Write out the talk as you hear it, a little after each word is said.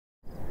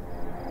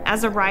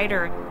As a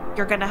rider,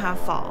 you're gonna have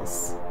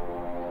falls.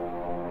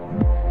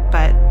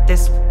 But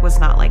this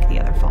was not like the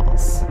other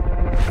falls.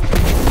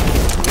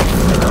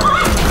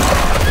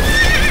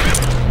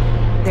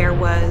 There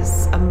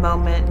was a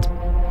moment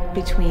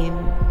between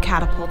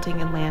catapulting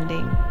and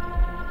landing.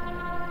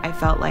 I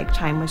felt like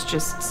time was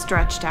just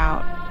stretched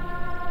out.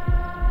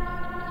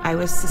 I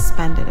was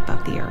suspended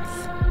above the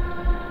earth.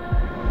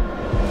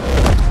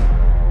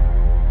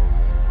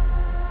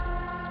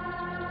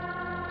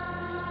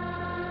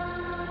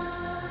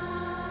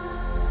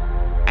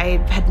 I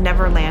had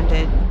never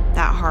landed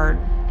that hard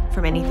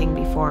from anything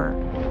before.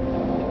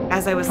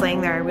 As I was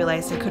laying there, I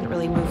realized I couldn't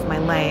really move my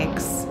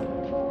legs.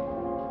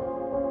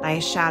 I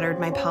shattered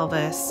my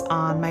pelvis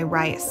on my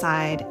right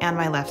side and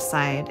my left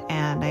side,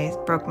 and I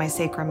broke my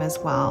sacrum as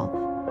well.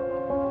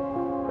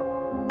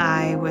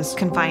 I was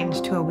confined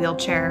to a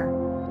wheelchair,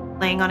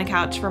 laying on a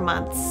couch for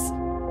months.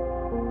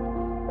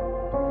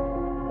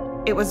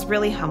 It was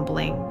really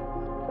humbling.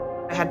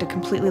 I had to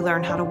completely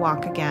learn how to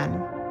walk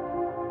again.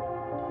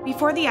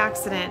 Before the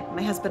accident,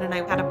 my husband and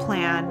I had a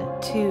plan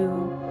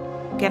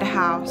to get a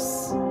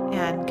house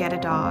and get a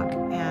dog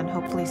and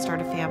hopefully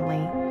start a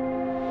family.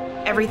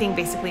 Everything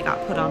basically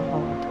got put on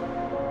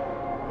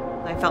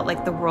hold. I felt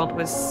like the world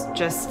was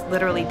just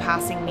literally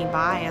passing me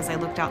by as I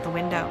looked out the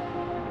window.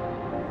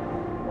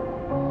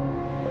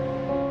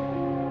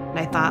 And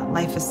I thought,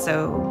 life is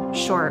so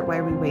short, why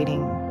are we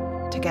waiting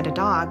to get a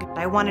dog?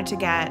 I wanted to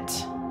get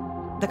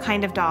the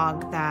kind of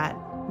dog that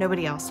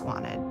nobody else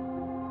wanted,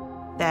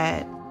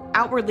 that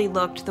outwardly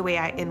looked the way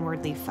I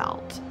inwardly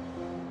felt.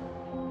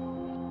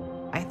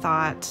 I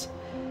thought,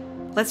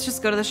 let's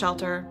just go to the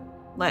shelter.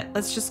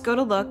 Let's just go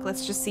to look.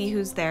 Let's just see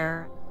who's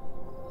there.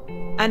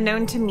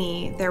 Unknown to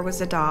me, there was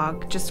a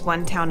dog just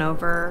one town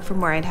over from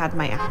where I'd had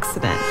my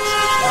accident.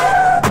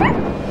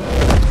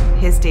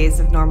 His days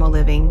of normal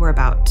living were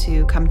about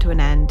to come to an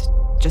end,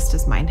 just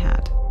as mine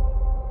had.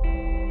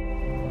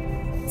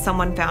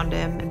 Someone found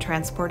him and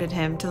transported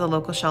him to the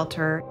local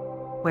shelter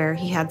where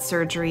he had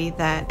surgery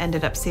that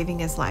ended up saving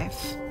his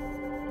life.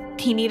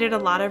 He needed a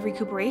lot of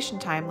recuperation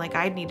time, like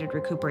I'd needed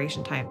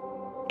recuperation time.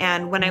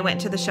 And when I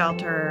went to the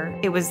shelter,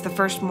 it was the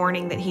first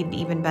morning that he'd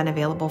even been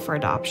available for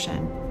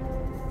adoption.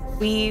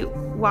 We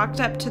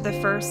walked up to the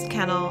first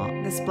kennel.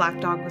 This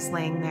black dog was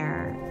laying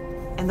there.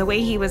 And the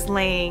way he was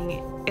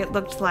laying, it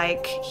looked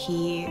like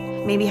he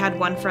maybe had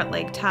one front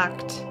leg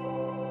tucked.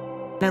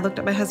 And I looked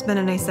at my husband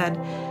and I said,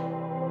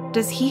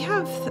 "Does he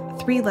have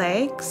 3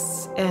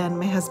 legs?" And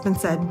my husband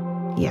said,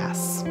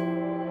 "Yes."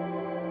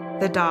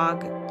 The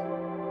dog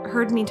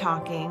heard me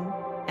talking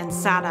and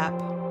sat up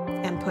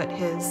and put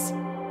his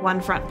one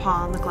front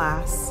paw on the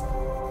glass.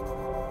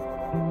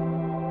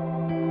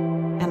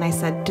 And I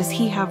said, "Does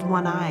he have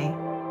one eye?"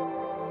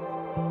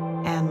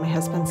 And my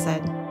husband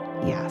said,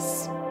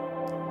 "Yes."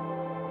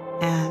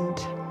 And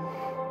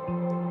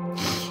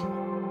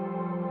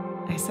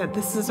I said,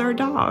 "This is our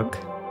dog."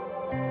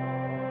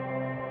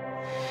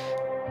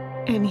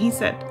 And he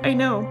said, "I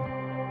know."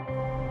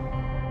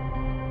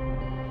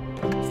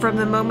 From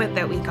the moment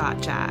that we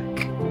got Jack,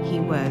 he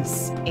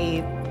was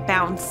a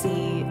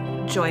bouncy,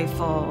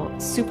 joyful,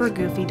 super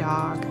goofy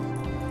dog.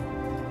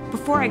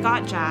 Before I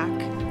got Jack,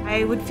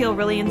 I would feel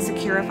really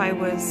insecure if I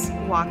was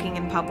walking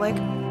in public.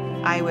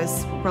 I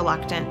was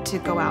reluctant to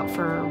go out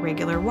for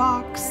regular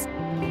walks.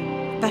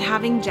 But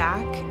having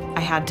Jack,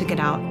 I had to get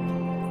out.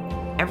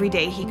 Every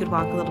day he could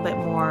walk a little bit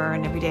more,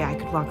 and every day I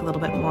could walk a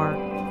little bit more.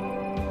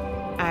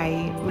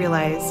 I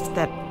realized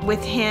that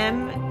with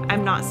him,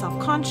 I'm not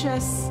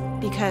self-conscious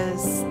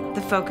because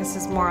the focus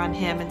is more on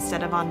him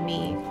instead of on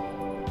me.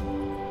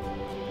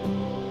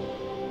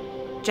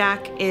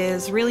 Jack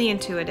is really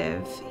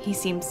intuitive. He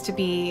seems to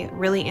be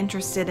really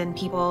interested in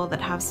people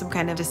that have some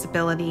kind of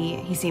disability.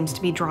 He seems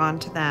to be drawn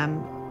to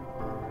them.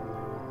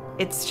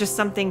 It's just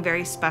something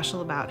very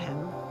special about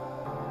him.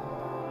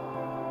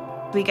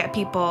 We get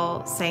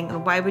people saying,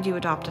 "Why would you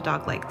adopt a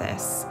dog like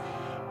this?"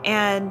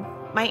 And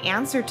my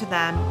answer to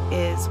them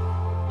is,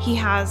 he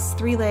has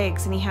 3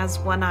 legs and he has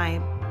 1 eye,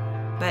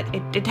 but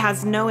it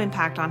has no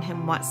impact on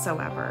him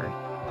whatsoever.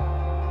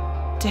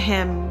 To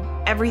him,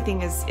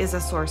 everything is a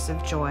source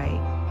of joy.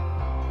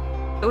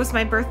 It was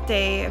my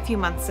birthday a few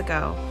months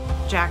ago.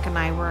 Jack and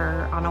I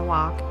were on a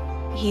walk.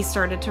 He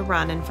started to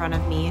run in front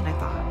of me, and I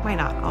thought, why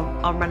not?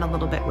 I'll run a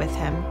little bit with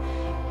him.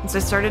 And so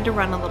I started to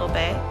run a little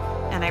bit,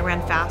 and I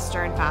ran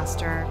faster and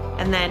faster.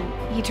 And then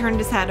he turned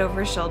his head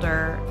over his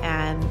shoulder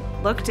and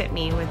looked at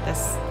me with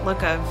this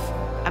look of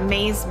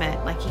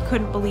amazement, like he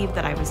couldn't believe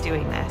that I was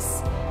doing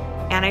this.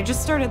 And I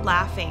just started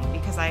laughing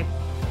because I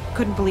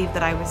couldn't believe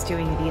that I was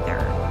doing it either.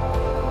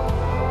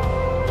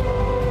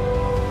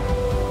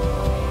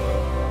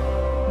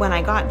 When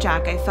I got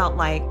Jack, I felt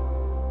like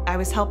I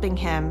was helping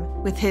him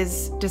with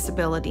his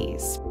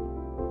disabilities.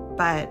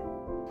 But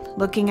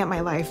looking at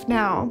my life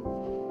now,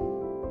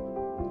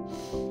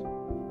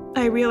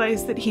 I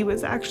realized that he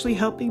was actually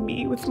helping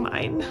me with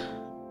mine.